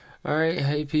All right,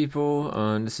 hey people.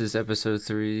 This is episode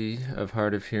 3 of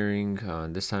Hard of Hearing.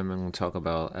 This time I'm going to talk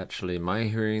about actually my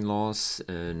hearing loss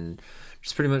and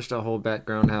just pretty much the whole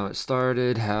background, how it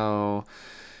started, how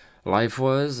life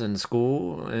was in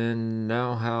school, and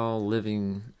now how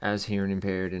living as hearing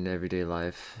impaired in everyday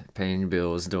life, paying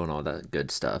bills, doing all that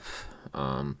good stuff.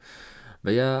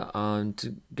 But yeah,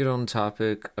 to get on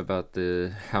topic about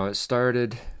the how it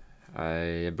started,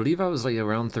 I believe I was like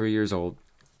around 3 years old.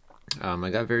 I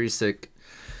got very sick.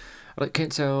 I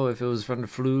can't tell if it was from the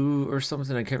flu or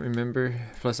something. I can't remember.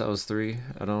 Plus, I was 3.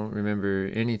 I don't remember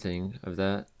anything of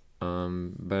that.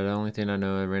 But the only thing I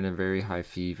know, I ran a very high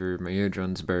fever. My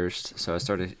eardrums burst, so I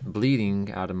started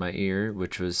bleeding out of my ear,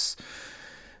 which was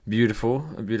beautiful,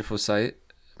 a beautiful sight.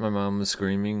 My mom was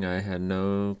screaming. I had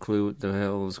no clue what the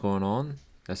hell was going on.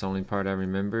 That's the only part I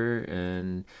remember.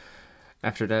 And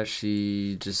after that,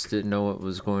 she just didn't know what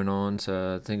was going on.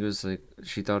 So I think it was like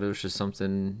she thought it was just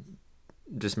something,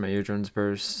 just my eardrums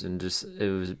burst, and just it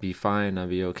would be fine. I'd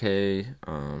be okay.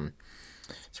 So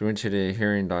we went to the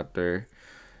hearing doctor,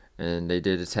 and they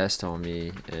did a test on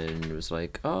me, and it was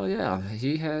like, oh yeah,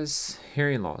 he has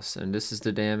hearing loss, and this is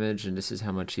the damage, and this is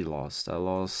how much he lost. I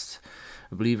lost,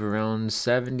 I believe, around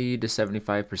 70 to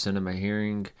 75% of my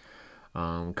hearing.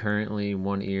 Currently,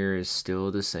 one ear is still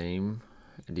the same.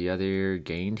 The other ear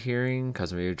gained hearing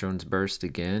because my eardrums burst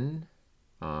again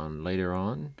later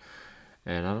on,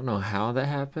 and I don't know how that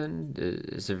happened.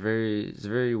 It's a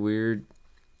very weird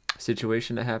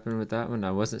situation that happened with that one.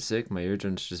 I wasn't sick. My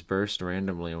eardrums just burst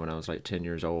randomly when I was like 10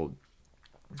 years old.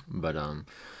 But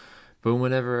but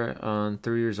whenever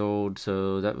 3 years old,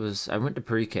 so that was I went to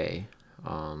pre-K.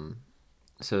 Um,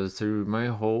 so through my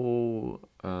whole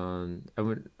I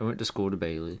went to school to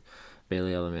Bailey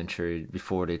Elementary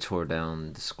before they tore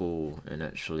down the school and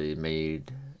actually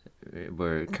made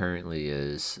where it currently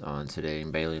is on today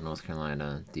in Bailey, North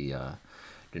Carolina, the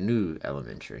new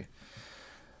elementary.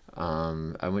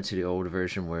 I went to the old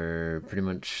version where pretty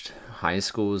much high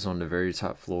school is on the very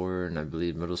top floor, and I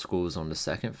believe middle school is on the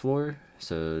second floor.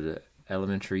 So the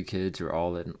elementary kids were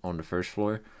all on the first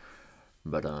floor.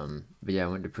 But yeah, I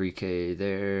went to pre-K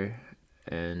there,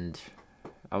 and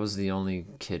I was the only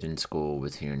kid in school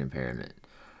with hearing impairment.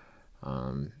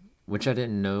 Which I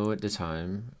didn't know at the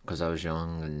time because I was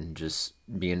young and just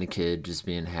being a kid, just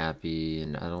being happy,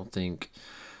 and I don't think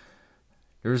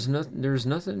there was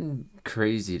nothing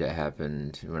crazy that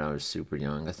happened when I was super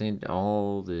young. I think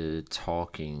all the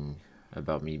talking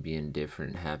about me being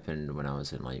different happened when I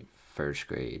was in like first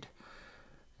grade.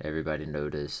 Everybody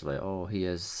noticed like, oh, he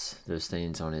has those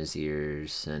things on his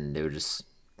ears, and they were just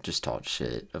talk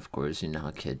shit. Of course, you know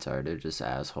how kids are. They're just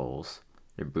assholes.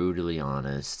 They're brutally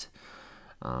honest.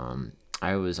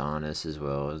 I was honest as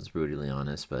well. I was brutally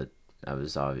honest, but I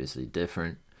was obviously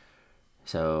different.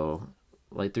 So,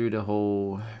 like through the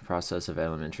whole process of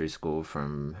elementary school,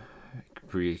 from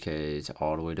pre-K to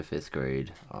all the way to fifth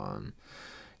grade,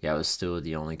 yeah, I was still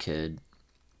the only kid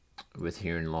with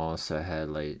hearing loss. So I had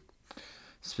like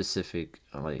specific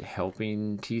like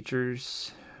helping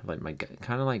teachers, like my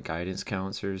kind of like guidance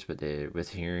counselors, but they with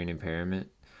hearing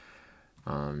impairment.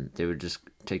 They would just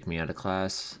take me out of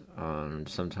class,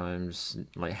 sometimes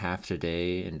like half the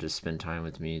day, and just spend time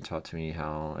with me, talk to me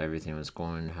how everything was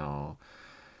going, how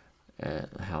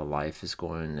life is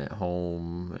going at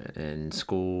home and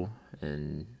school,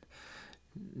 and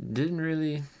didn't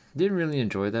really didn't really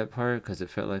enjoy that part because it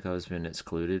felt like I was being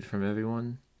excluded from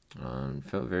everyone.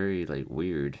 Felt very like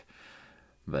weird,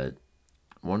 but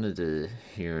one of the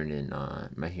hearing and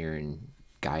my hearing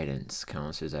guidance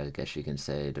counselors, I guess you can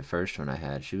say, the first one I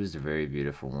had, she was a very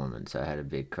beautiful woman, so I had a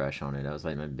big crush on her. That was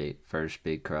like my first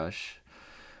big crush.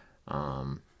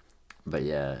 Um, but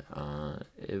yeah,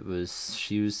 it was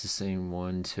she was the same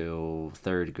one till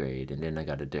third grade, and then I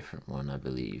got a different one, I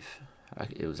believe.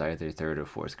 It was either third or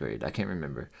fourth grade. I can't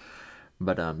remember.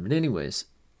 But anyways,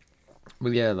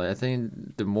 but yeah, like I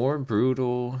think the more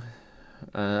brutal,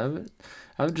 I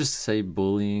would just say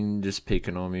bullying, just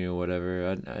picking on me or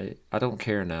whatever. I don't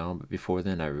care now, but before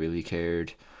then I really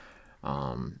cared.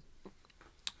 Um,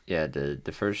 yeah,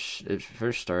 it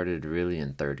first started really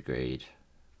in third grade.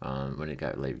 When it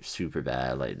got like super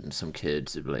bad, like some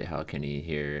kids would be like, how can you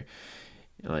hear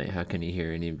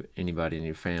anybody in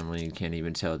your family? You can't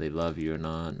even tell they love you or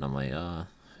not." And I'm like,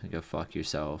 go fuck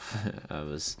yourself." I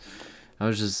was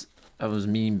just, I was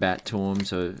mean back to him,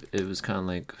 so it was kind of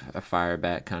like a fire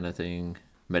back kind of thing.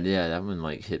 But yeah, that one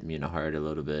like hit me in the heart a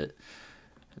little bit.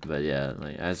 But yeah,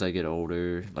 like as I get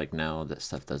older, like now that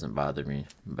stuff doesn't bother me.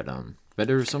 But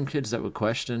there were some kids that would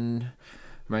question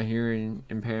my hearing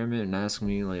impairment and ask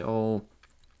me like, "Oh,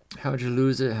 how'd you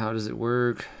lose it? How does it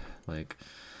work?" Like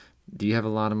do you have a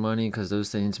lot of money? Because those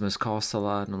things must cost a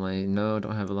lot. And I'm like, no, I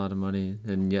don't have a lot of money.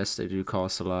 And yes, they do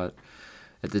cost a lot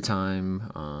at the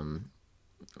time.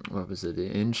 What was it?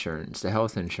 The insurance, the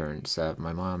health insurance that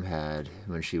my mom had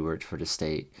when she worked for the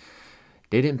state,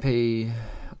 they didn't pay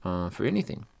for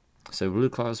anything. So Blue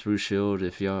Cross Blue Shield,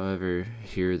 if y'all ever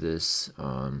hear this,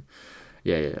 y'all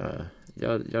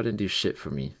didn't do shit for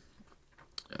me,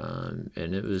 and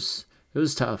it was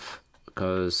tough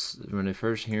because when the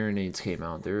first hearing aids came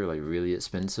out, they were like really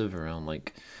expensive, around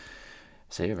like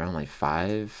say around like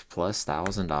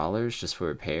 $5,000+ just for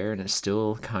a pair, and it's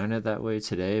still kind of that way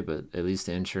today, but at least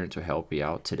the insurance will help you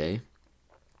out today.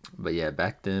 But yeah,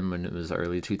 back then when it was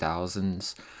early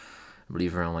 2000s, I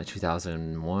believe around like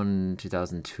 2001,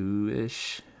 2002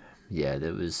 ish. Yeah,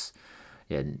 that was,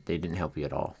 yeah, they didn't help you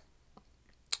at all.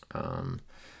 Um,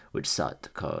 which sucked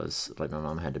because like my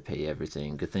mom had to pay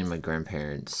everything. Good thing my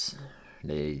grandparents,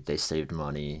 they saved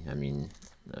money. I mean,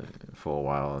 for a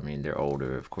while. I mean, they're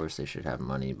older, of course they should have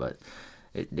money, but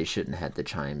they shouldn't have to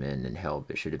chime in and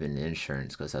help. It should have been the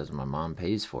insurance because that's what my mom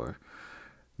pays for.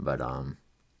 But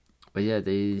but yeah,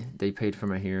 they paid for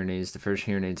my hearing aids. The first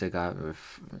hearing aids I got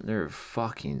they were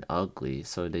fucking ugly,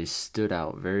 so they stood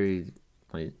out very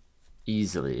like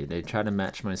easily. They tried to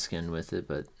match my skin with it,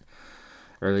 but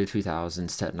early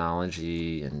 2000s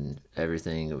technology and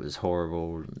everything, it was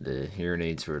horrible. The hearing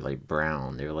aids were like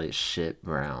brown. They were like shit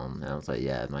brown. And I was like,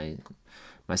 yeah, my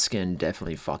skin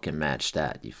definitely fucking matched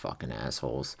that, you fucking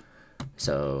assholes.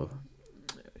 So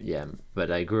yeah,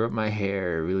 but I grew up my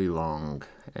hair really long,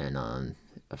 and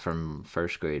from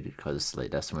first grade, because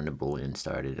like that's when the bullying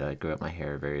started. I grew up my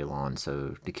hair very long,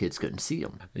 so the kids couldn't see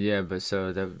them. Yeah, but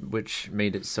so that which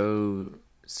made it so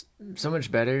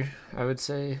much better, I would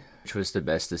say, which was the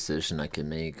best decision I could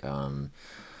make.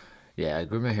 Yeah, I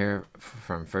grew my hair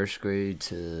from first grade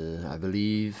to I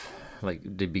believe like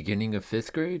the beginning of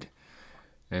fifth grade,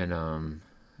 and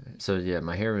so yeah,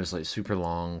 my hair was like super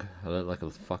long. I looked like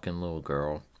a fucking little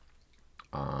girl.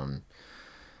 Um,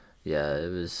 yeah, it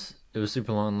was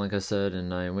super long, like I said,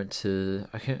 and I went to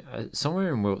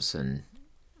somewhere in Wilson,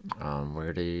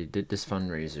 where they did this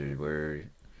fundraiser where,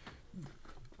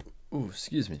 oh,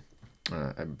 excuse me,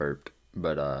 I burped,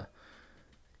 but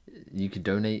you could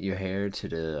donate your hair to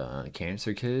the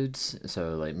cancer kids.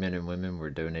 So like men and women were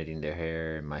donating their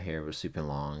hair, and my hair was super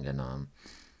long, and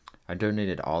I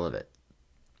donated all of it,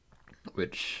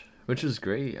 which was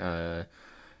great.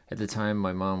 At the time,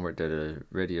 my mom worked at a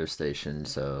radio station,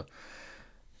 so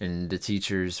and the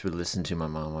teachers would listen to my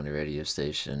mom on the radio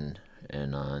station,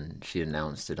 and she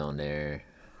announced it on there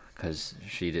because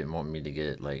she didn't want me to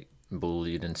get like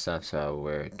bullied and stuff, so I would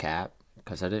wear a cap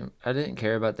because I didn't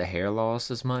care about the hair loss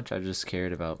as much. I just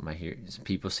cared about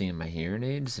people seeing my hearing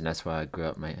aids, and that's why I grew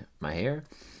up my hair,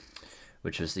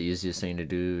 which was the easiest thing to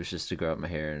do, was just to grow up my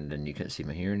hair, and then you couldn't see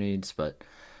my hearing aids. But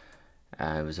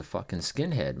I was a fucking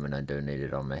skinhead when I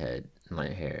donated all my hair,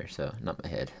 so not my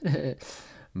head,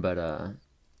 but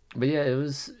but yeah, it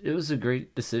was a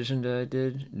great decision that I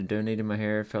did. Donating my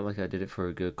hair, felt like I did it for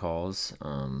a good cause.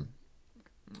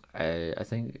 I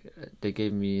think they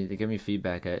gave me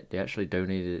feedback. They actually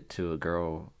donated it to a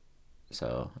girl,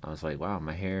 so I was like, wow,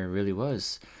 my hair really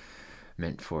was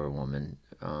meant for a woman.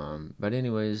 But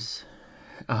anyways,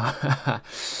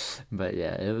 but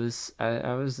yeah, it was.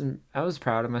 I was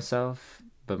proud of myself.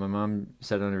 But my mom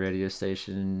said on the radio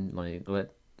station, like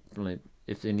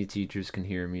if any teachers can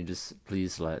hear me, just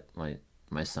please let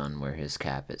my son wear his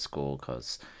cap at school,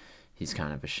 cause he's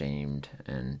kind of ashamed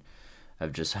and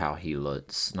of just how he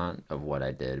looks, not of what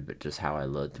I did, but just how I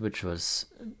looked, which was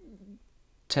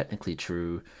technically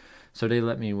true. So they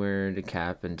let me wear the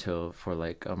cap until for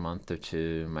like a month or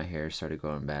two. My hair started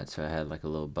growing back, so I had like a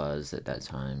little buzz at that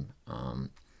time,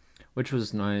 which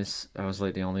was nice. I was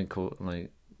like the only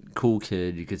cool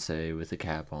kid you could say with a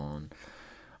cap on.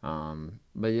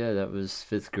 But yeah, that was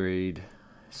fifth grade.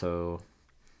 So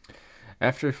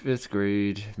after fifth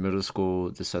grade, middle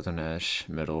school, the Southern Ash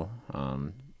Middle,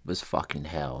 was fucking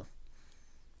hell.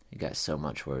 It got so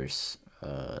much worse.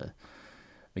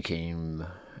 Became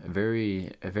a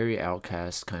very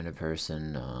outcast kind of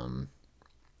person.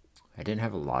 I didn't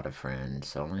have a lot of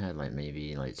friends. I only had like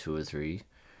maybe like two or three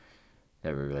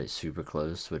that were like super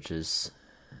close, which is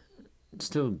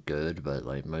still good, but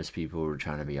like most people were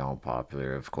trying to be all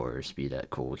popular, of course, be that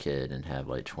cool kid and have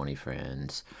like 20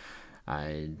 friends.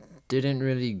 I didn't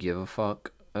really give a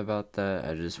fuck about that.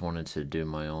 I just wanted to do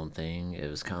my own thing. It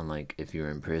was kind of like, if you're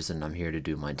in prison, I'm here to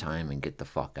do my time and get the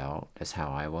fuck out. That's how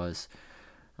I was.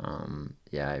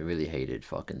 Yeah, I really hated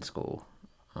fucking school.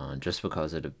 Just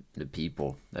because of the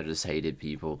people. I just hated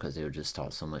people because they were just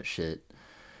taught so much shit.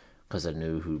 because I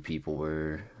knew who people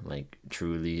were, like,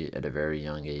 truly at a very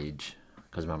young age.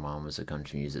 Because my mom was a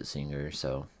country music singer,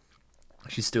 so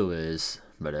she still is.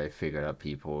 But I figured out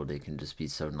people, they can just be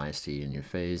so nice to you in your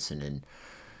face and then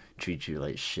treat you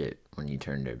like shit when you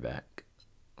turn their back,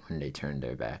 when they turn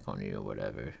their back on you or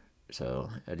whatever. So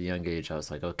at a young age, I was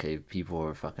like, okay, people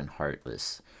are fucking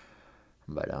heartless.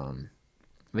 But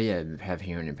but yeah, have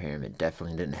hearing impairment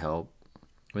definitely didn't help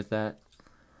with that.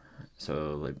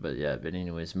 So like, but yeah, but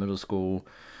anyways, middle school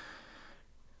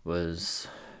was,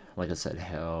 like I said,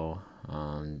 hell.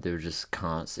 They were just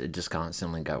it just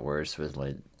constantly got worse with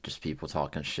like just people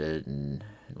talking shit and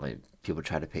like people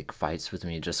try to pick fights with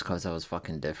me just because I was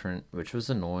fucking different, which was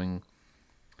annoying.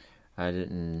 I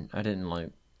didn't like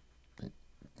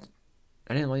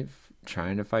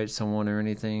trying to fight someone or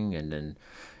anything, and then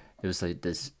it was like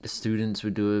this the students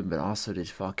would do it, but also these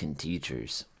fucking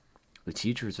teachers. The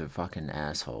teachers are fucking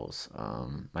assholes.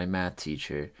 My math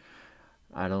teacher,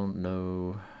 I don't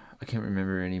know, I can't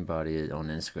remember anybody on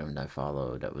Instagram that I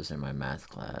followed that was in my math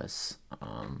class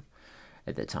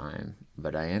at the time,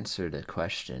 but I answered a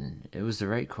question. It was the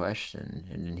right question,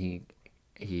 and then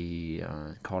he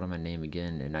called my name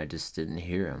again, and I just didn't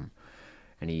hear him.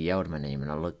 And he yelled my name,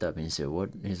 and I looked up, and he said,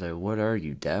 "What?" He's like, "What are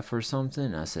you, deaf or something?"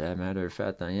 And I said, "As a matter of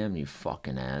fact, I am, you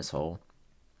fucking asshole."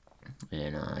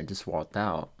 And I just walked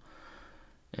out.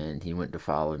 And he went to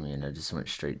follow me, and I just went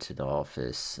straight to the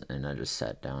office, and I just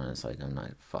sat down. And it's like, I'm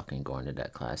not fucking going to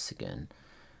that class again.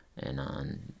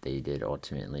 And they did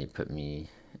ultimately put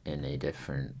me in a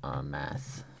different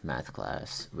math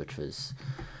class, which was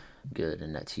good.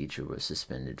 And that teacher was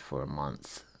suspended for a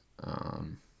month.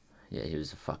 Yeah, he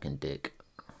was a fucking dick.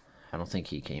 I don't think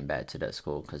he came back to that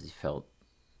school because he felt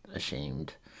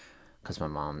ashamed because my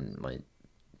mom like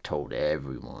told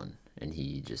everyone, and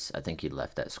I think he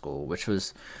left that school, which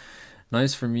was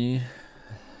nice for me.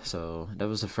 So that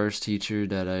was the first teacher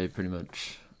that I pretty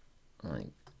much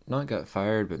like not got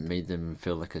fired, but made them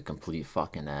feel like a complete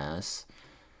fucking ass.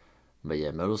 But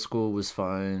yeah, middle school was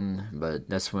fine, but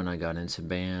that's when I got into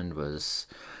band. Was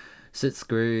sixth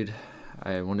grade.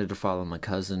 I wanted to follow my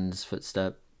cousin's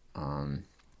footstep.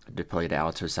 To play the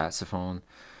alto saxophone.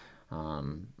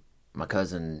 Um, my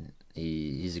cousin,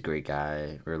 he's a great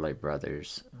guy. We're like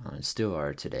brothers, still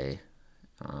are today.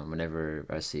 Whenever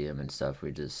I see him and stuff,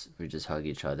 we just hug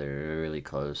each other. We're really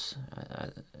close.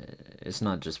 It's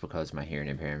not just because of my hearing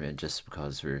impairment, just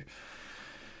because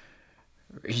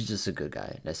he's just a good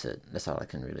guy. That's it. That's all I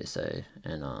can really say.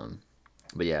 And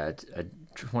but yeah, I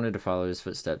wanted to follow his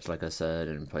footsteps, like I said,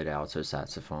 and play the alto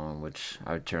saxophone, which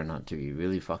I turned out to be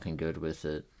really fucking good with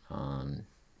it.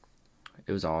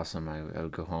 It was awesome. I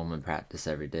would go home and practice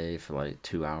every day for like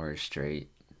 2 hours straight.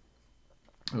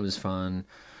 It was fun.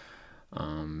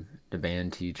 The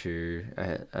band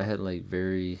teacher, I had like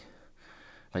very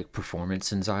like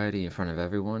performance anxiety in front of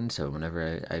everyone. So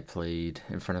whenever I played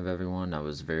in front of everyone, I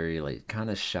was very like kind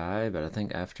of shy. But I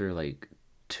think after like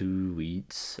 2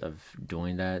 weeks of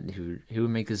doing that, he would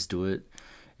make us do it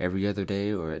every other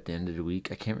day or at the end of the week.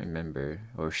 I can't remember,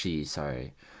 or she,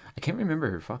 sorry, I can't remember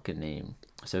her fucking name.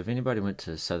 So if anybody went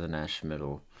to Southern Ash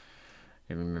Middle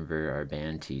and remember our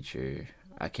band teacher,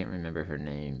 I can't remember her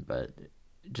name, but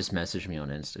just message me on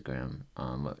Instagram.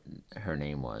 What her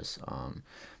name was.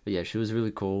 But yeah, she was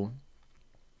really cool.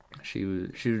 She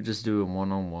would just do a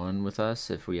one-on-one with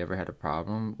us if we ever had a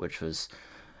problem, which was,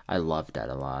 I loved that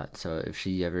a lot. So if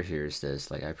she ever hears this,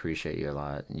 like, I appreciate you a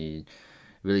lot. You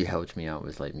really helped me out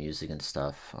with like music and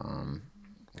stuff.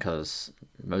 Because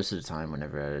most of the time,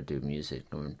 whenever I do music,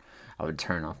 I would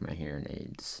turn off my hearing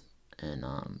aids, and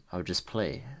I would just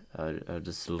play. I would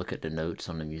just look at the notes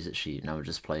on the music sheet, and I would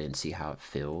just play and see how it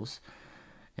feels.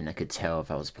 And I could tell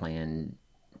if I was playing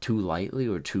too lightly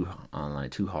or too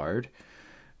hard,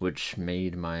 which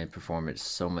made my performance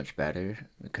so much better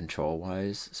control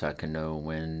wise. So I can know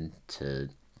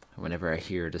whenever I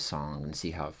hear the song and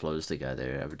see how it flows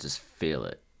together, I would just feel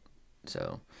it.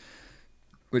 So,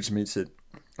 which makes it,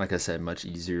 like I said, much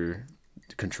easier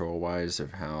control wise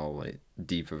of how like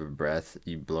deep of a breath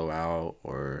you blow out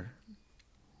or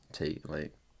take,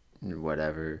 like,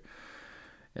 whatever.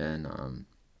 And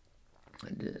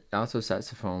alto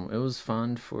saxophone, it was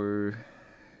fun for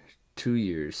 2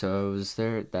 years. So I was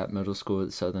there at that middle school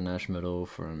at Southern Ash Middle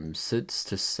from sixth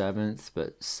to seventh,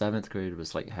 but seventh grade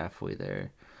was like halfway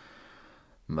there.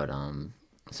 But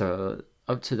so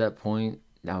up to that point,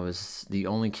 I was the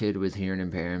only kid with hearing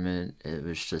impairment. It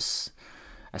was just,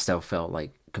 I still felt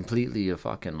like completely a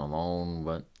fucking alone,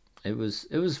 but it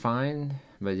was fine.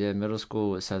 But yeah, middle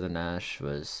school at Southern Ash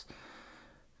was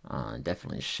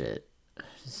definitely shit.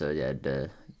 So yeah, the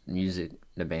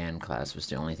band class was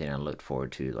the only thing I looked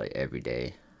forward to like every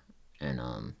day. And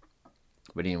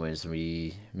but anyways,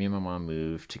 me and my mom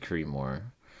moved to Creedmoor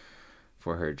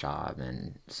for her job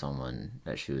and someone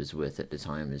that she was with at the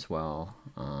time as well.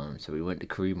 So we went to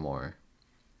Creedmoor,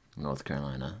 North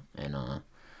Carolina, and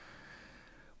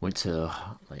went to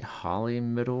like Holly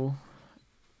Middle.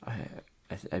 I,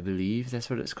 I believe that's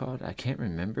what it's called. I can't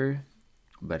remember,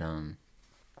 but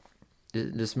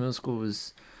this middle school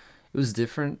was, it was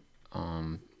different.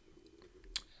 Um,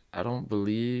 I don't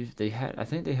believe they had. I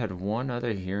think they had one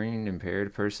other hearing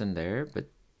impaired person there, but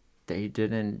they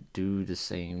didn't do the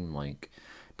same like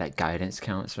that guidance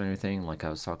counts or anything like I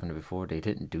was talking to before. They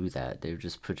didn't do that. They would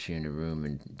just put you in a room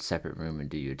and separate room and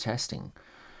do your testing.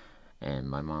 And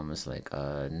my mom was like,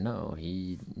 no,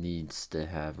 he needs to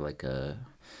have like a.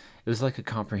 It was like a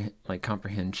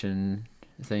comprehension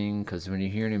thing because when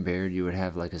you're hearing impaired, you would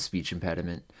have like a speech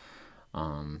impediment.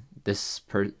 This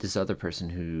other person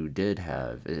who did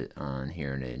have it on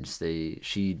hearing aids,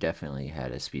 she definitely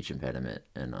had a speech impediment,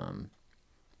 and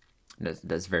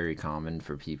that's very common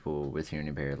for people with hearing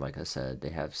impaired. Like I said, they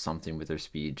have something with their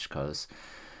speech because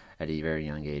at a very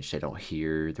young age they don't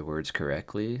hear the words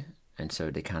correctly, and so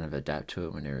they kind of adapt to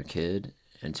it when they're a kid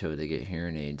until they get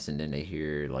hearing aids, and then they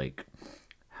hear like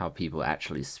how people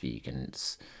actually speak, and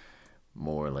it's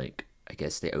more like I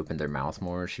guess they open their mouth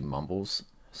more. She mumbles,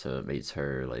 so it makes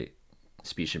her like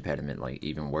speech impediment like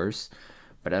even worse.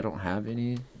 But I don't have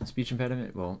any speech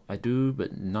impediment. Well, I do,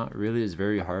 but not really. It's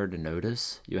very hard to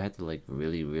notice. You have to like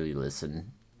really, really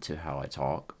listen to how I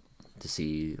talk to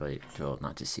see like, well,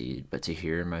 not to see, but to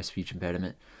hear my speech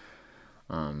impediment.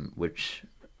 Which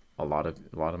a lot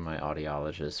of my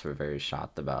audiologists were very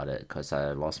shocked about it because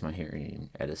I lost my hearing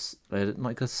at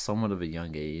like a somewhat of a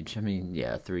young age. I mean,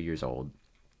 yeah, 3 years old,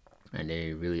 and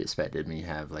they really expected me to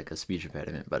have like a speech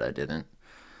impediment, but I didn't.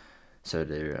 So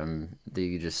they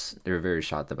were very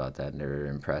shocked about that, and they were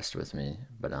impressed with me.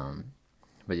 But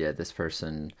yeah, this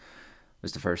person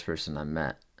was the first person I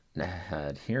met that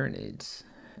had hearing aids,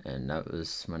 and that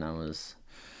was when I was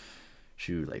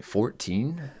shoot like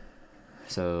 14.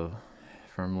 So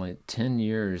from like 10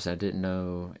 years, I didn't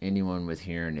know anyone with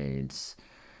hearing aids,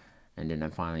 and then I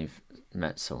finally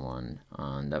met someone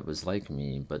that was like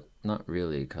me, but not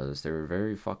really, because they were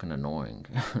very fucking annoying.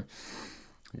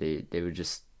 They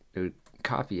would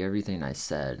copy everything I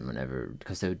said whenever,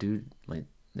 because they would do like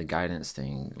the guidance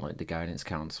thing, like the guidance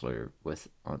counselor with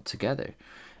together,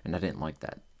 and I didn't like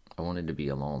that. I wanted to be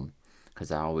alone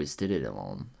because I always did it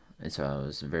alone, and so I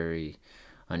was very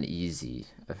uneasy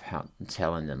of how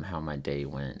telling them how my day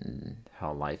went and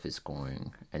how life is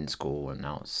going in school and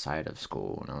outside of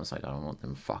school. And I was like, I don't want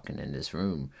them fucking in this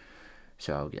room.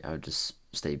 So I would just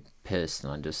stay pissed,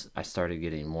 and I started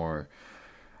getting more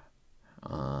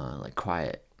like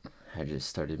quiet. I just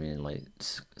started being like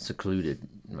secluded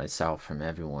myself from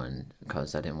everyone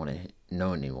because I didn't want to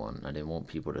know anyone. I didn't want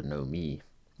people to know me,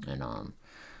 and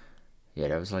yeah,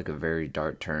 that was like a very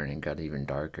dark turn, and got even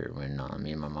darker when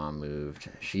me and my mom moved.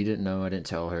 She didn't know. I didn't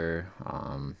tell her.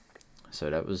 So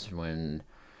that was when,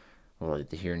 well, like,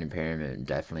 the hearing impairment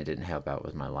definitely didn't help out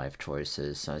with my life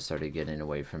choices. So I started getting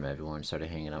away from everyone. Started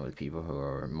hanging out with people who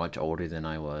are much older than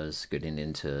I was. Getting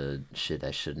into shit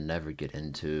I should never get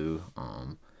into.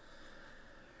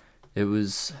 It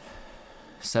was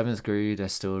seventh grade. I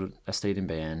stayed in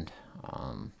band.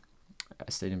 I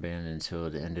stayed in band until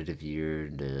the end of the year.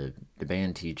 The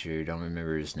band teacher, don't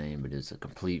remember his name, but it's a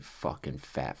complete fucking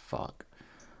fat fuck.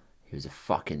 He was a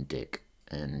fucking dick.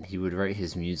 And he would write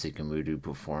his music, and we would do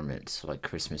performance, like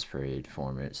Christmas parade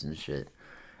performance and shit.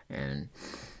 And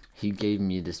he gave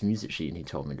me this music sheet and he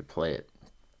told me to play it.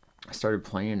 I started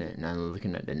playing it, and I was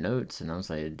looking at the notes, and I was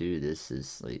like, dude, this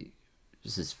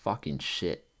is fucking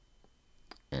shit.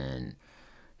 And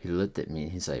he looked at me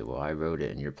and he's like, well, I wrote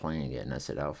it and you're playing it. And I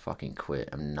said, I'll fucking quit.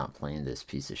 I'm not playing this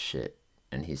piece of shit.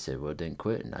 And he said, well, then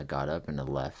quit. And I got up and I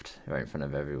left right in front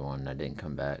of everyone. I didn't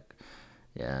come back.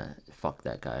 Yeah, fuck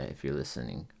that guy if you're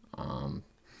listening.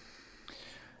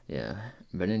 Yeah,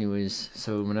 but anyways,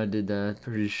 so when I did that,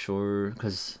 pretty sure,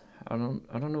 because I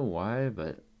don't know why,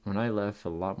 but when I left, a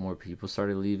lot more people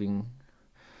started leaving.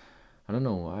 I don't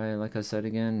know why. Like I said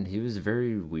again, he was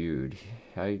very weird.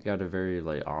 I got a very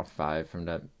like off vibe from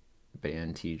that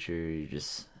band teacher. He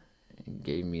just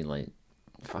gave me like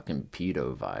fucking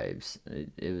pedo vibes.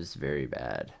 It was very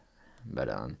bad. But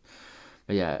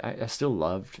but yeah, I still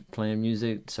loved playing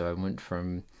music, so I went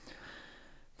from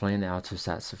playing the alto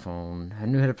saxophone. I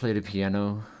knew how to play the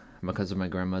piano because of my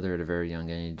grandmother at a very young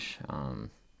age.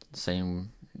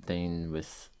 Same thing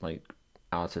with like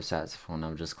alto saxophone. I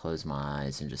would just close my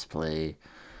eyes and just play.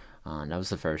 That was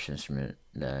the first instrument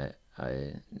that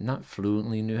I not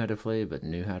fluently knew how to play, but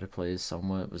knew how to play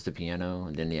somewhat was the piano,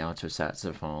 and then the alto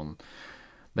saxophone.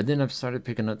 But then I started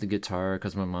picking up the guitar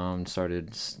because my mom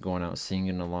started going out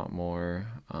singing a lot more.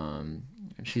 And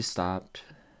she stopped,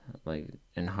 like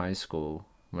in high school.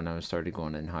 When I started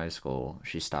going in high school,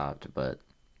 she stopped, but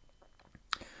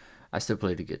I still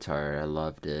played the guitar. I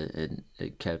loved it.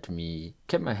 It kept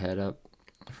my head up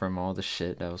from all the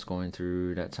shit I was going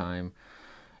through that time.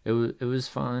 It was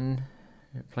fun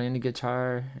playing the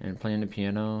guitar and playing the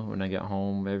piano when I got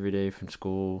home every day from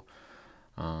school.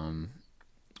 Um,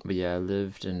 but yeah, I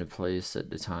lived in a place at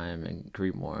the time in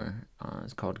Creedmoor.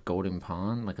 It's called Golden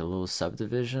Pond, like a little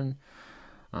subdivision.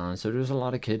 So there was a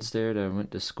lot of kids there that I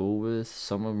went to school with.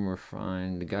 Some of them were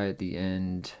fine. The guy at the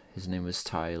end, his name was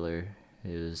Tyler.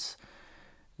 He was,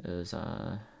 it was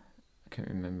I can't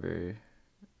remember.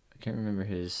 I can't remember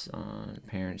his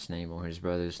parents' name or his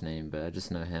brother's name, but I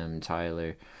just know him,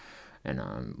 Tyler,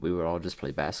 and we would all just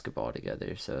play basketball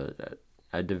together. So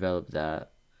I developed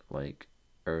that like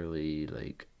early,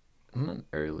 like not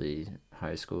early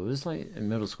high school. It was like in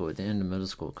middle school, at the end of middle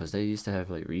school, because they used to have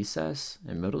like recess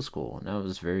in middle school, and that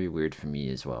was very weird for me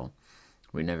as well.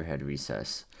 We never had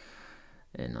recess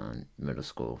in middle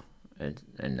school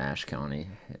in Nash County.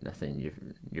 And I think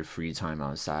your free time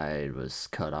outside was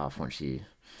cut off once you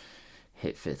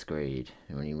hit fifth grade,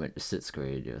 and when you went to sixth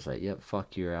grade, it was like, yep,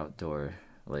 fuck your outdoor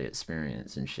like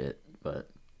experience and shit. But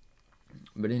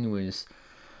anyways,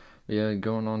 yeah,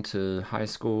 going on to high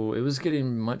school, it was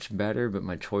getting much better, but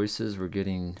my choices were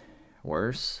getting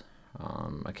worse.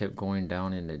 I kept going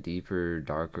down in a deeper,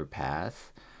 darker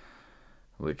path,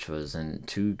 which wasn't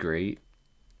too great.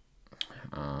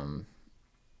 Um,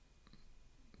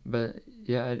 but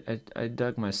yeah, I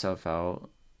dug myself out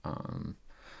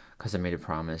because I made a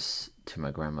promise to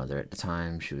my grandmother at the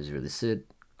time. She was really sick.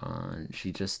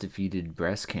 She just defeated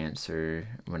breast cancer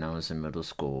when I was in middle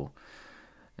school,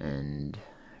 and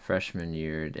freshman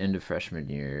year, the end of freshman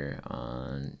year,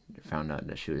 found out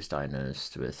that she was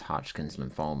diagnosed with Hodgkin's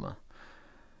lymphoma.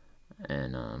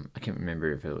 And I can't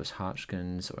remember if it was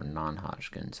Hodgkin's or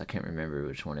non-Hodgkin's. I can't remember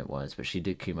which one it was, but she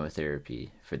did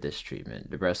chemotherapy for this treatment.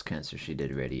 The breast cancer, she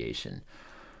did radiation.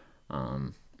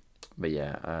 Um, but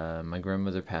yeah, my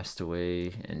grandmother passed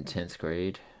away in 10th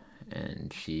grade,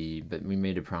 but we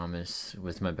made a promise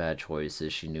with my bad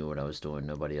choices. She knew what I was doing,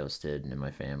 nobody else did in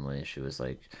my family. She was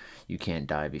like, you can't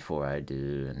die before I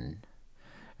do, and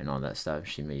all that stuff.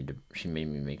 She made me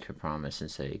make her promise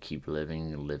and say, keep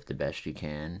living, live the best you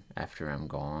can after I'm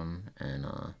gone. And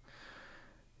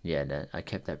yeah, that I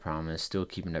kept that promise, still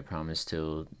keeping that promise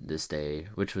till this day,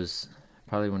 which was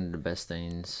probably one of the best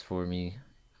things for me.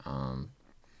 um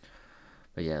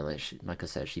but yeah, like I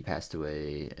said, she passed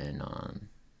away in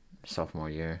sophomore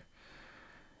year.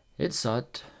 It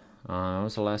sucked. I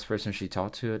was the last person she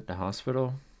talked to at the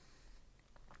hospital.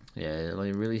 Yeah, it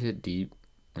like really hit deep.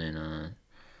 And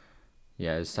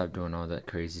yeah, I stopped doing all that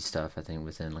crazy stuff. I think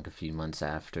within like a few months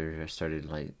after I started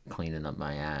like cleaning up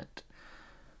my act.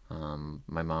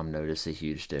 My mom noticed a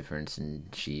huge difference,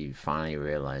 and she finally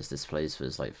realized this place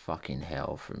was like fucking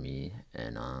hell for me.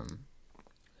 And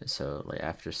so like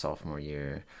after sophomore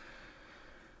year,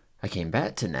 I came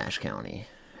back to Nash County.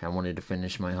 I wanted to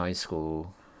finish my high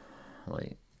school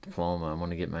like diploma. I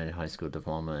want to get my high school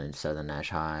diploma in Southern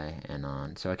Nash High,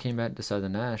 and so I came back to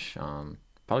Southern Nash.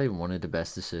 Probably one of the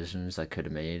best decisions I could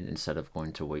have made, instead of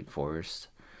going to Wake Forest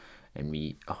and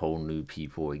meet a whole new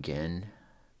people again,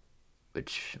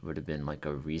 which would have been like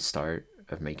a restart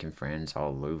of making friends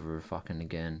all over fucking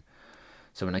again.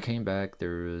 So when I came back,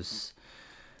 there was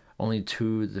only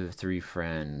two of the three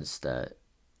friends that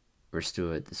were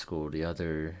still at the school. The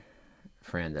other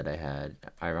friend that I had,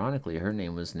 ironically, her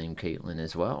name was named Caitlin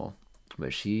as well,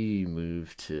 but she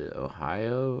moved to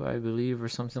Ohio, I believe, or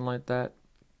something like that,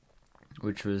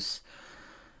 which was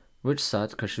which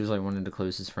sucked because she was like one of the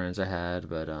closest friends I had.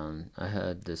 But I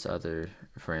had this other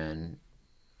friend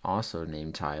also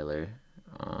named Tyler.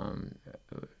 Um,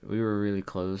 we were really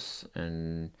close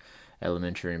in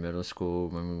elementary and middle school.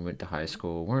 When we went to high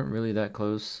school, we weren't really that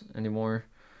close anymore.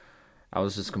 I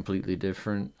was just completely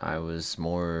different. I was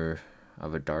more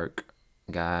of a dark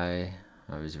guy.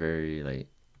 I was very like,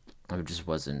 I just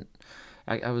wasn't.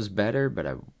 I was better, but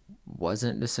I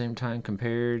wasn't at the same time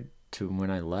compared to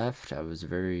when I left. I was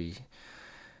very,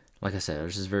 like I said, I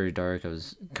was just very dark. I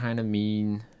was kind of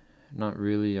mean, not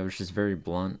really. I was just very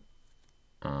blunt.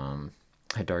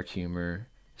 Had dark humor,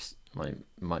 like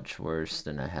much worse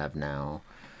than I have now.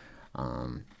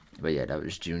 Um, but yeah, that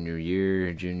was junior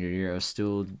year. Junior year,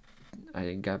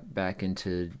 I got back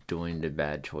into doing the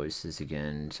bad choices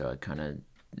again. So I kind of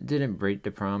didn't break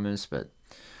the promise, but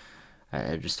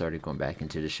I just started going back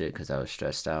into the shit because I was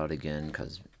stressed out again.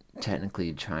 Because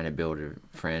technically trying to build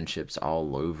friendships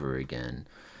all over again,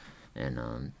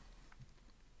 and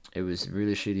it was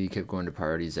really shitty. Kept going to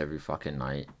parties every fucking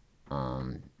night.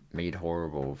 Made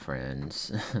horrible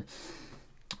friends.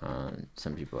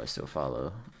 Some people I still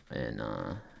follow, and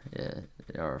yeah,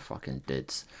 they are fucking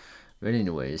dits. But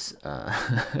anyways,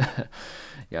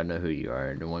 y'all know who you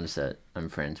are. The ones that I'm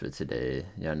friends with today,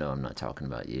 y'all know I'm not talking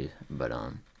about you. But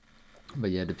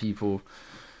yeah, the people,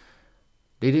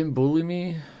 they didn't bully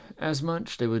me as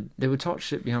much. They would talk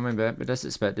shit behind my back, but that's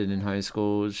expected in high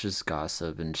school. It's just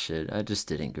gossip and shit. I just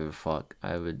didn't give a fuck.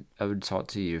 I would talk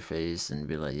to your face and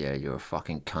be like, yeah, you're a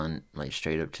fucking cunt, like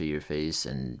straight up to your face,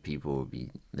 and they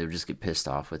would just get pissed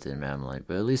off with it. And I'm like,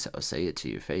 but at least I'll say it to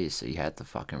your face, so you had to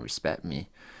fucking respect me,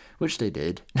 which they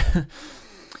did.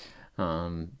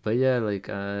 But yeah, like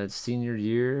senior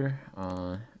year,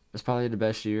 was probably the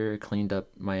best year. I cleaned up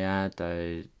my act.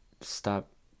 I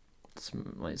stopped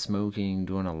like smoking,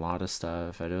 doing a lot of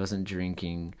stuff. I wasn't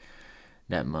drinking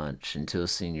that much until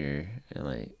senior,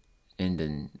 like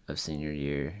ending of senior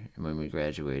year when we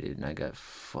graduated, and I got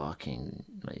fucking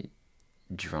like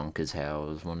drunk as hell.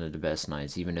 It was one of the best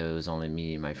nights, even though it was only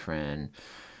me and my friend.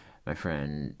 My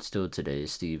friend still today,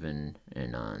 Steven,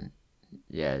 and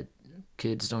yeah,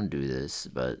 kids don't do this,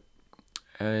 but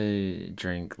I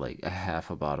drank like a half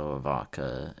a bottle of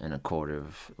vodka and a quarter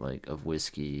of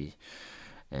whiskey,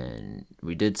 and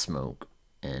we did smoke,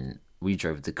 and we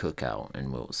drove the cookout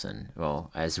in Wilson.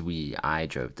 Well, I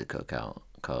drove the cookout,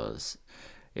 cause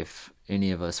if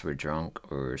any of us were drunk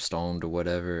or stoned or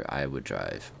whatever, I would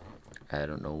drive. I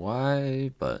don't know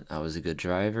why, but I was a good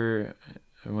driver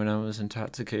when I was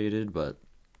intoxicated, but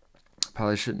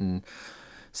probably shouldn't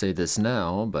say this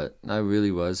now, but I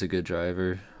really was a good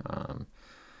driver.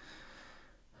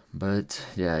 But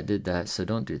yeah, I did that, so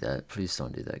don't do that. Please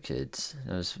don't do that, kids.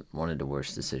 That was one of the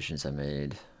worst decisions I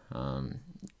made.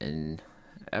 And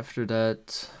after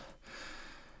that,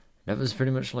 that was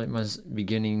pretty much like my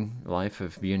beginning life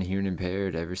of being hearing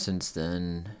impaired. Ever since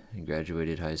then, I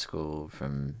graduated high school.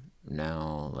 From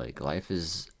now, like life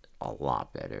is a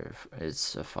lot better.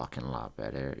 It's a fucking lot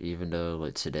better. Even though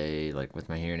like today, like with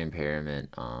my hearing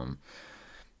impairment, I'm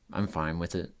fine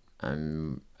with it.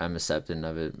 I'm accepting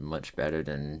of it much better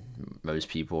than most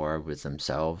people are with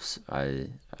themselves. I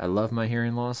love my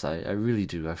hearing loss. I really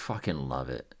do. I fucking love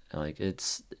it. Like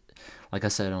it's like I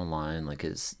said online, like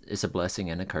it's a blessing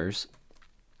and a curse.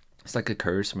 It's like a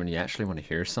curse when you actually want to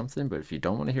hear something, but if you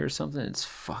don't want to hear something, it's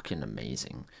fucking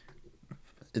amazing.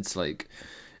 It's like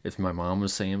if my mom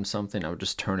was saying something, I would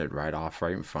just turn it right off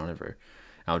right in front of her.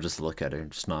 I would just look at her,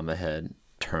 just nod my head,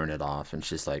 turn it off, and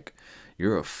she's like,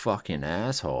 "You're a fucking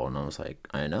asshole." And I was like,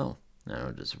 "I know." And I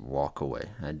would just walk away.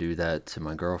 I do that to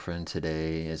my girlfriend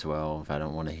today as well. If I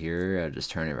don't want to hear her, I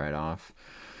just turn it right off.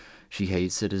 She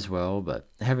hates it as well, but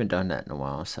I haven't done that in a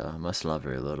while, so I must love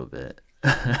her a little bit.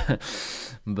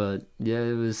 But yeah,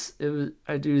 it was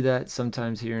I do that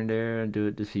sometimes here and there. I do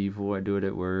it to people. I do it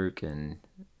at work, and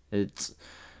it's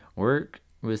work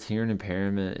with hearing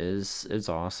impairment is it's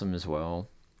awesome as well,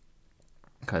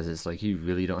 because it's like you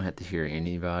really don't have to hear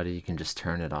anybody. You can just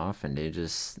turn it off, and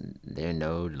they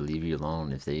know to leave you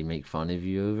alone. If they make fun of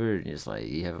you over it, it's like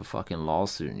you have a fucking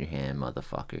lawsuit in your hand,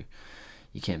 motherfucker.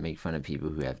 You can't make fun of people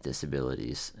who have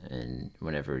disabilities and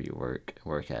whenever you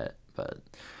work at. But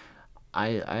I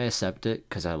accept it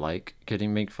because I like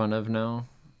getting made fun of now.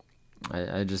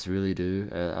 I just really do.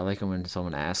 I like it when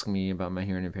someone asks me about my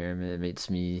hearing impairment. It makes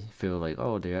me feel like,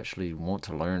 oh, they actually want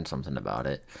to learn something about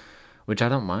it, which I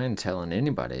don't mind telling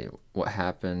anybody what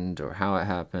happened or how it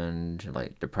happened,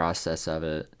 like the process of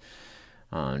it.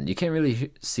 You can't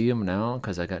really see them now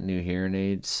because I got new hearing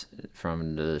aids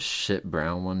from the shit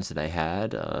brown ones that I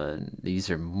had. These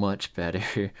are much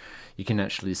better. You can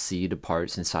actually see the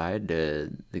parts inside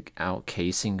the out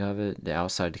casing of it. The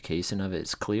outside casing of it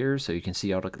is clear, so you can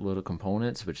see all the little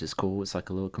components, which is cool. It's like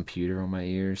a little computer on my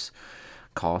ears.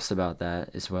 Cost about that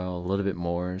as well, a little bit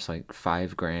more. It's like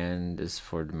 5 grand is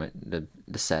for the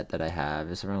set that I have.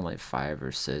 It's around like 5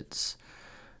 or 6.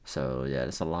 So yeah,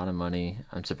 it's a lot of money.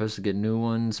 I'm supposed to get new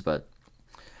ones, but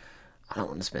I don't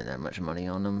want to spend that much money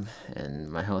on them.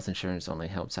 And my health insurance only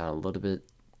helps out a little bit.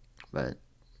 But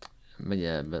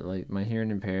yeah, but like my hearing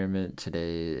impairment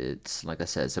today, it's like I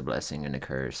said, it's a blessing and a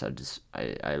curse.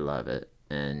 I love it,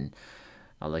 and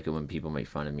I like it when people make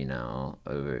fun of me now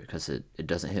over it because it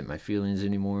doesn't hit my feelings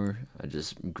anymore. I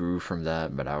just grew from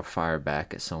that, but I'll fire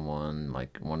back at someone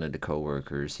like one of the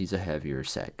coworkers. He's a heavier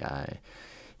set guy.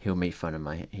 He'll make fun of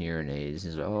my hearing aids.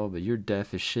 He's like, "Oh, but you're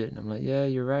deaf as shit." And I'm like, "Yeah,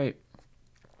 you're right.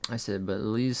 I said, but at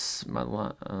least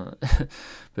but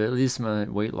at least my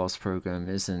weight loss program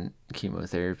isn't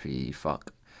chemotherapy.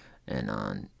 Fuck.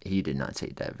 And he did not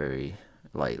take that very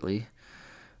lightly,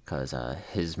 cause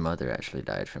his mother actually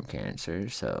died from cancer.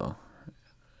 So,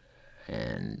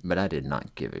 but I did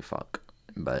not give a fuck.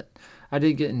 But I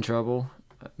did get in trouble.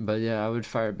 But yeah, I would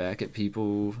fire back at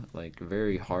people like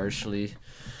very harshly.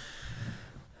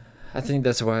 I think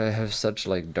that's why I have such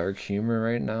like dark humor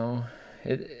right now.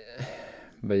 It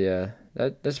But yeah,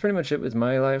 that's pretty much it with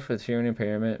my life with hearing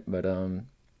impairment. But I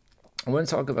want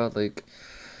to talk about like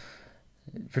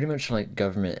pretty much like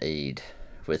government aid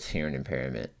with hearing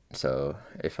impairment. So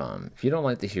if you don't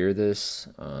like to hear this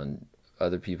on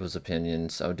other people's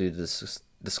opinions, I'll do this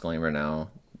disclaimer now.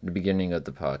 The beginning of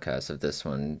the podcast of this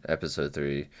one, episode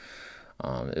 3, it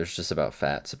was just about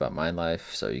facts about my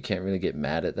life, so you can't really get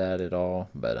mad at that at all.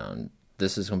 But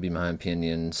this is gonna be my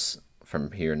opinions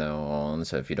from here now on.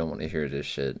 So if you don't want to hear this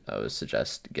shit, I would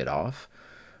suggest get off,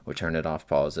 or turn it off,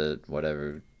 pause it,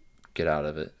 whatever, get out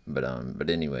of it. But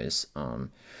anyways,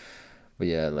 but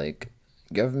yeah, like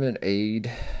government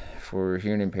aid for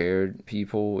hearing impaired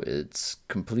people, it's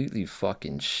completely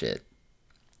fucking shit.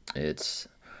 It's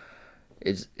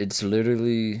it's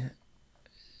literally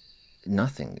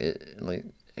nothing. It like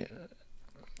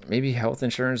maybe health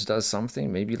insurance does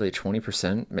something, maybe like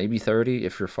 20%, maybe 30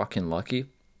 if you're fucking lucky.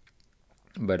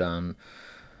 But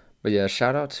but yeah,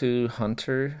 shout out to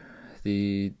Hunter,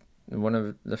 the one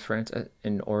of the friends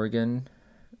in Oregon.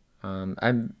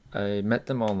 I met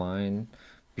them online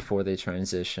before they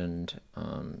transitioned.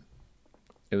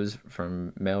 It was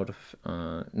from male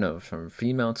to no, from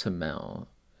female to male,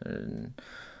 and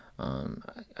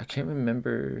I can't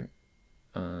remember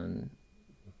um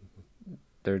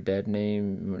their dead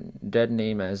name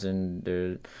as in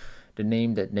the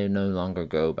name that they no longer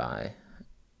go by.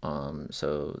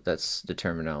 So that's the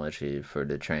terminology for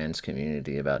the trans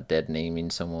community about dead naming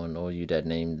someone. Oh, you dead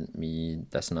named me.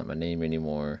 That's not my name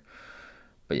anymore.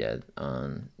 But yeah,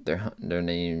 their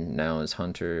name now is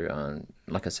Hunter.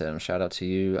 Like I said, shout out to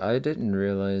you. I didn't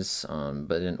realize,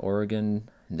 but in Oregon,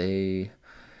 they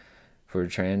for a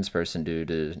trans person due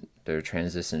to their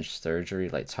transition surgery,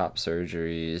 like top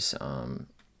surgeries.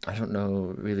 I don't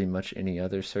know really much any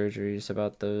other surgeries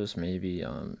about those. Maybe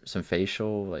some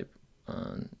facial like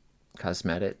um,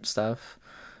 cosmetic stuff.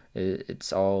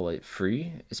 It's all like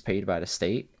free. It's paid by the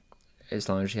state as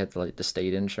long as you have like the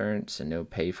state insurance, and they'll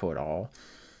pay for it all,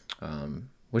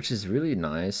 which is really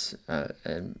nice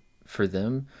and for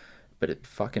them. But it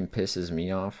fucking pisses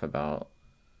me off about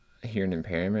hearing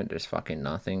impairment. There's fucking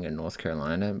nothing in North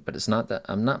Carolina. But it's not that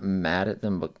I'm not mad at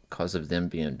them because of them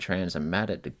being trans. I'm mad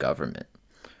at the government.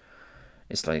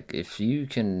 It's like if you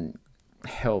can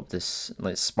help this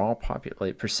like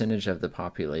like percentage of the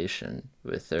population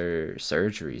with their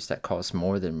surgeries that cost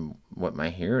more than what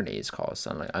my hearing aids cost.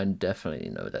 I'm like, I definitely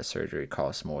know that surgery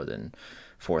costs more than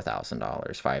 $4,000,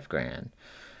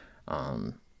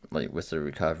 $5,000. Like with the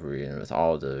recovery and with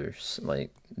all those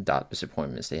like doctor's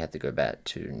appointments they had to go back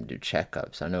to and do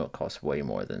checkups. I know it costs way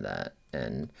more than that.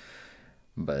 And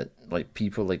but like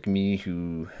people like me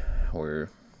who were,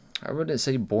 I wouldn't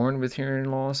say born with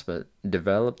hearing loss, but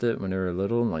developed it when they were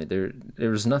little. Like there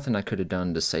was nothing I could have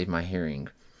done to save my hearing,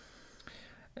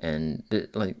 and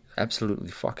like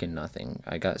absolutely fucking nothing.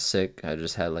 I got sick. I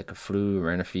just had like a flu,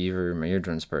 ran a fever, my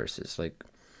eardrums burst. It's like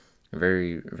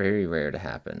very very rare to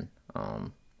happen.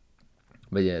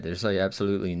 But yeah, there's like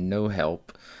absolutely no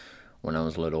help when I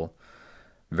was little.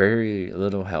 Very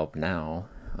little help now.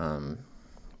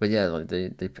 But yeah, like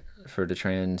they for the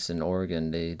trans in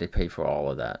Oregon, they pay for all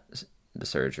of that, the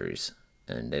surgeries,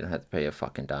 and they don't have to pay a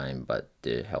fucking dime, but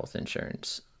the health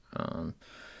insurance,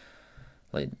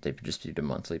 like they just do the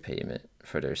monthly payment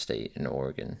for their state in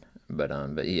Oregon.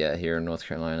 But yeah, here in North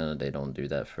Carolina, they don't do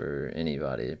that for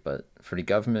anybody. But for the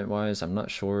government wise, I'm not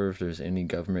sure if there's any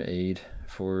government aid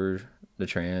for the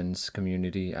trans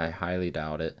community. I highly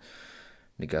doubt it.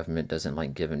 The government doesn't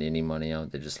like giving any money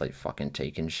out. They just like fucking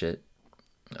taking shit.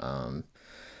 Um,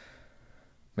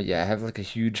 but yeah, I have like a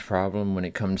huge problem when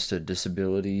it comes to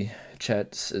disability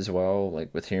chats as well.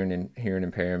 Like with hearing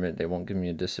impairment, they won't give me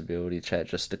a disability chat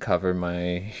just to cover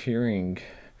my hearing,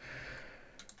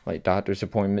 like doctor's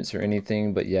appointments or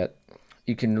anything. But yet,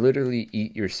 you can literally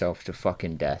eat yourself to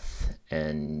fucking death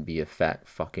and be a fat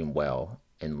fucking whale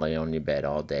and lay on your bed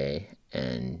all day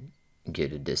and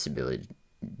get a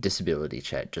disability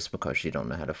check just because you don't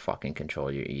know how to fucking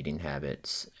control your eating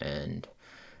habits. And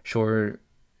sure,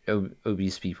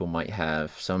 obese people might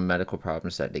have some medical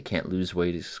problems that they can't lose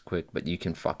weight as quick, but you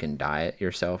can fucking diet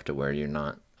yourself to where you're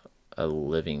not a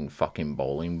living fucking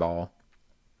bowling ball.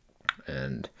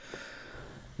 And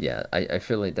yeah, I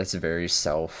feel like that's very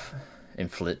self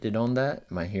inflicted on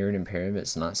that. My hearing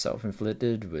impairment's not self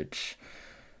inflicted, which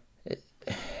it,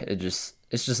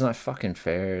 it's just not fucking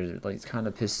fair. It, like, kind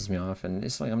of pisses me off, and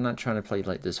it's like I'm not trying to play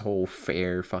like this whole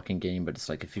fair fucking game, but it's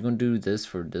like if you're gonna do this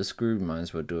for this group, you might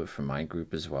as well do it for my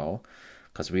group as well,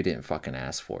 because we didn't fucking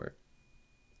ask for it.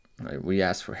 Like, we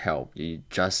asked for help. You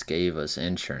just gave us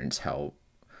insurance help,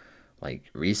 like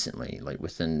recently, like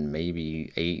within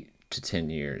maybe 8 to 10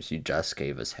 years. You just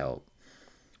gave us help,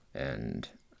 and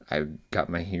I got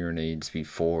my hearing aids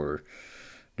before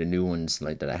the new ones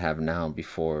like that I have now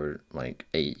before like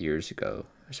 8 years ago.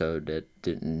 So that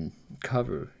didn't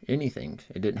cover anything.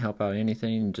 It didn't help out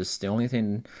anything. Just the only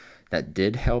thing that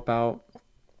did help out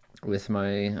with my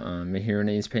hearing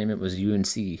aids payment was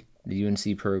UNC. The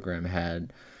UNC program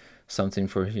had something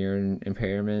for hearing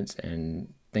impairments,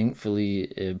 and thankfully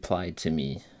it applied to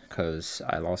me because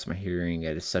I lost my hearing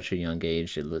at such a young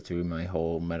age. It looked through my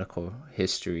whole medical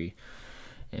history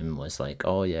and was like,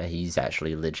 oh yeah, he's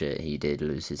actually legit. He did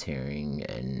lose his hearing,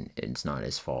 and it's not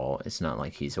his fault. It's not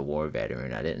like he's a war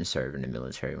veteran. I didn't serve in the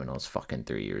military when I was fucking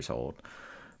 3 years old.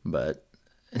 But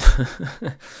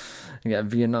I got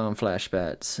Vietnam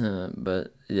flashbacks.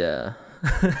 But yeah,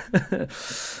 it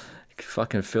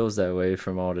fucking feels that way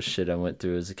from all the shit I went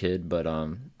through as a kid. But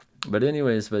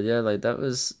anyways, but yeah, like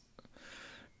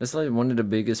that's like one of the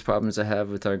biggest problems I have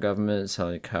with our government. It's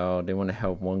like how they want to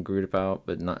help one group out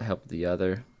but not help the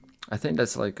other. I think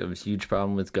that's like a huge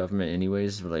problem with government,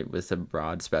 anyways. Like with a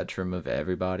broad spectrum of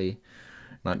everybody,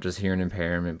 not just hearing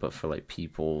impairment, but for like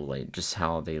people, like just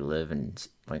how they live in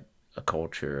like a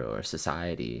culture or a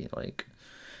society. Like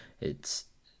it's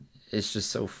it's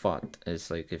just so fucked. It's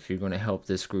like if you're gonna help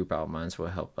this group out, might as well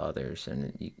help others,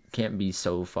 and you can't be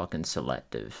so fucking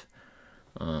selective.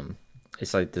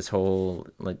 It's like this whole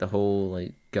like the whole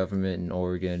like government in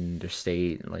Oregon, their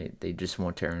state, like they just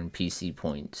want to earn PC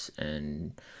points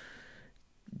and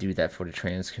do that for the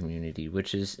trans community,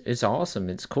 which is it's awesome.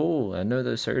 It's cool. I know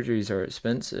those surgeries are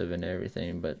expensive and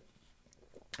everything, but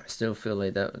I still feel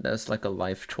like that's like a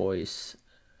life choice.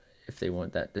 If they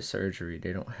want that the surgery,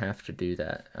 they don't have to do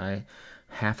that. I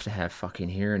have to have fucking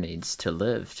hearing aids to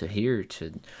live, to hear,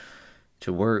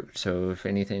 to work. So if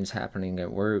anything's happening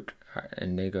at work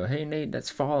and they go, "Hey Nate, that's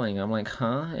falling," I'm like,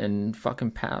 "Huh?" And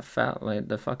fucking like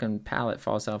the fucking pallet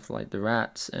falls off like the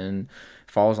rats and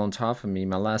falls on top of me.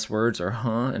 My last words are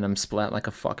 "huh," and I'm splat like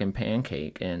a fucking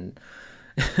pancake. And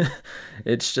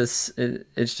it's just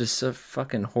so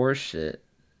fucking horseshit.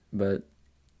 But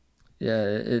yeah,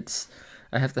 it's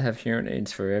I have to have hearing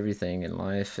aids for everything in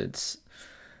life. It's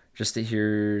just to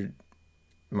hear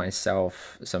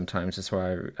myself sometimes. That's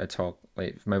why I talk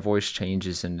like my voice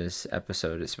changes in this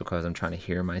episode. It's because I'm trying to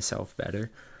hear myself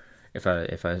better. If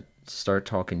I start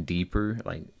talking deeper,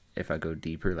 like if I go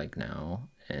deeper like now,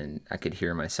 and I could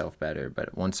hear myself better.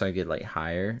 But once I get like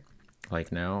higher,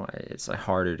 like now, it's like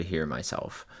harder to hear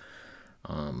myself.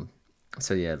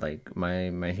 So yeah, like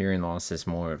my hearing loss is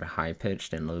more of a high pitch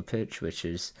than low pitch, which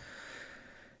is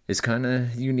kind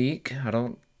of unique. I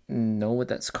don't know what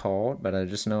that's called, but I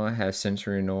just know I have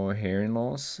sensory neural hearing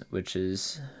loss, which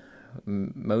is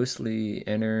mostly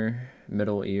inner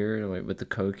middle ear, like with the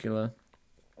cochlea.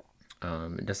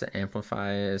 It doesn't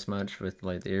amplify as much with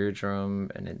like the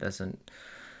eardrum, and it doesn't.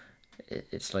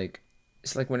 It's like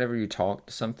whenever you talk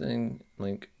to something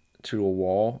like to a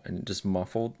wall and it just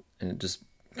muffled and it just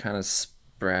kind of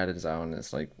spreads out, and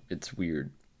it's like it's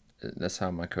weird. That's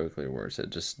how my cochlea works.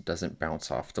 It just doesn't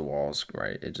bounce off the walls,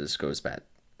 right? It just goes bad.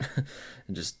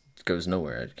 It just goes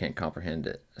nowhere. I can't comprehend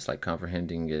it. It's like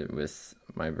comprehending it with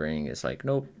my brain. It's like,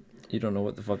 nope, you don't know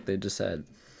what the fuck they just said.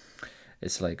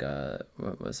 It's like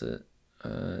what was it?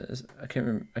 I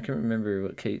can't remember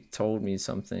what Kate told me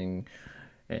something,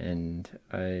 and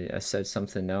I said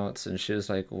something else, and she was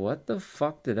like, "What the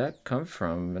fuck did that come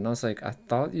from?" And I was like, "I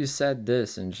thought you said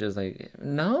this," and she was like,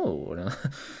 "No."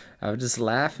 I would just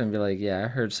laugh and be like, "Yeah, I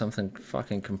heard something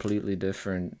fucking completely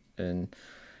different," and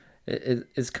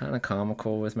it's kind of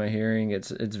comical with my hearing.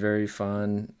 It's very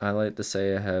fun. I like to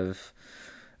say I have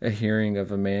a hearing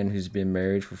of a man who's been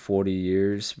married for 40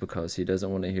 years because he doesn't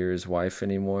want to hear his wife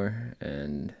anymore,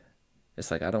 and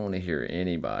it's like I don't want to hear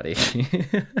anybody.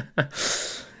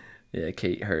 Yeah,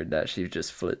 Kate heard that. She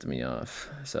just flipped me off.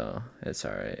 So it's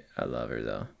all right. I love her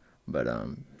though. But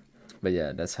but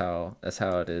yeah, that's how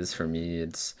it is for me.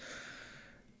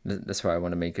 That's why I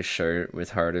want to make a shirt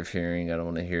with hard of hearing. I don't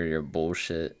want to hear your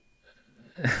bullshit.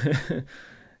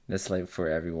 That's like for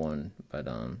everyone.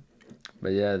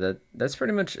 But yeah, that's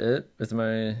pretty much it with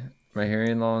my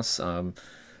hearing loss. I'm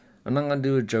not gonna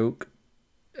do a joke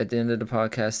at the end of the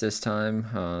podcast this time.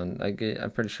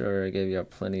 I'm pretty sure I gave you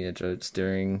plenty of jokes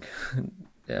during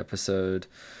the episode,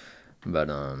 but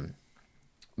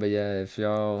yeah, if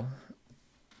y'all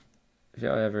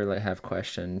ever like have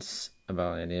questions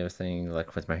about anything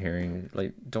like with my hearing,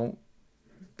 like don't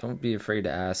be afraid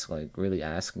to ask. Like really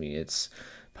ask me. It's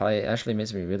probably actually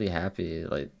makes me really happy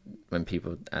like when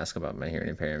people ask about my hearing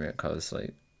impairment, cause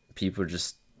like people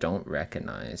just don't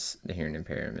recognize the hearing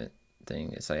impairment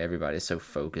thing. It's like everybody's so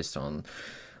focused on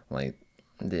like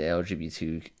the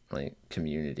LGBT like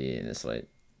community, and it's like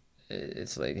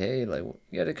hey, like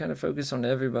you got to kind of focus on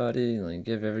everybody, like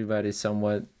give everybody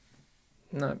somewhat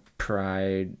not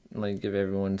pride, like give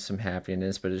everyone some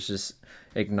happiness, but it's just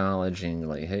acknowledging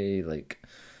like hey, like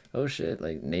oh shit,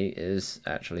 like Nate is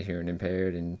actually hearing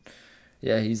impaired, and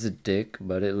yeah, he's a dick,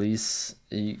 but at least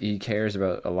he cares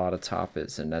about a lot of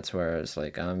topics, and that's where it's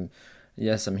like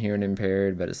yes, I'm hearing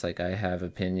impaired, but it's like I have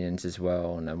opinions as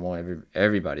well, and I want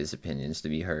everybody's opinions to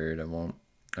be heard.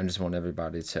 I just want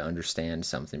everybody to understand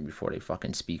something before they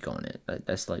fucking speak on it.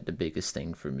 That's like the biggest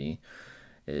thing for me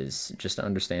is just to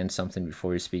understand something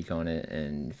before you speak on it.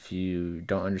 And if you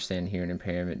don't understand hearing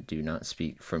impairment, do not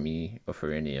speak for me or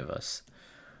for any of us.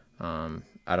 I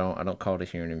don't call the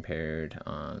hearing impaired.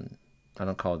 I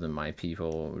don't call them my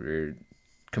people. We're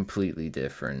completely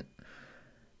different.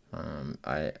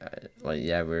 I like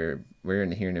yeah, we're in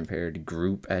the hearing impaired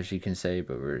group, as you can say,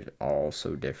 but we're all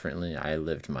so differently. I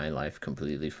lived my life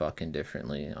completely fucking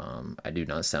differently. I do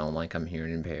not sound like I'm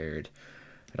hearing impaired.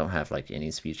 I don't have like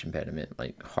any speech impediment.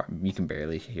 Like you can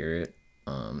barely hear it.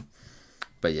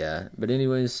 But yeah. But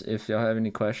anyways, if y'all have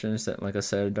any questions, that like I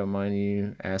said, don't mind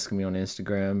you asking me on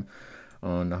Instagram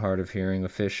on the Hard of Hearing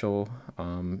official.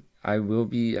 I will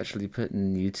be actually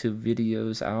putting YouTube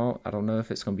videos out. I don't know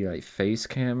if it's gonna be like face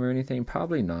cam or anything.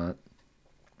 Probably not.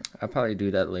 I'll probably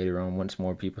do that later on once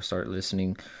more people start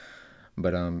listening.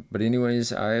 But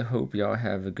anyways, I hope y'all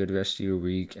have a good rest of your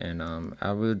week, and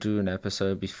I will do an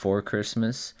episode before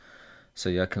Christmas, so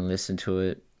y'all can listen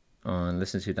to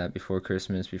that before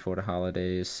Christmas, before the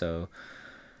holidays. So,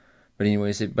 but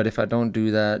anyways, but if I don't do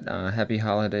that, happy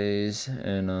holidays,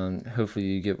 and hopefully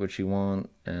you get what you want,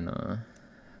 and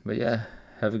but yeah,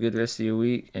 have a good rest of your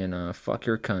week, and fuck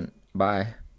your cunt. Bye.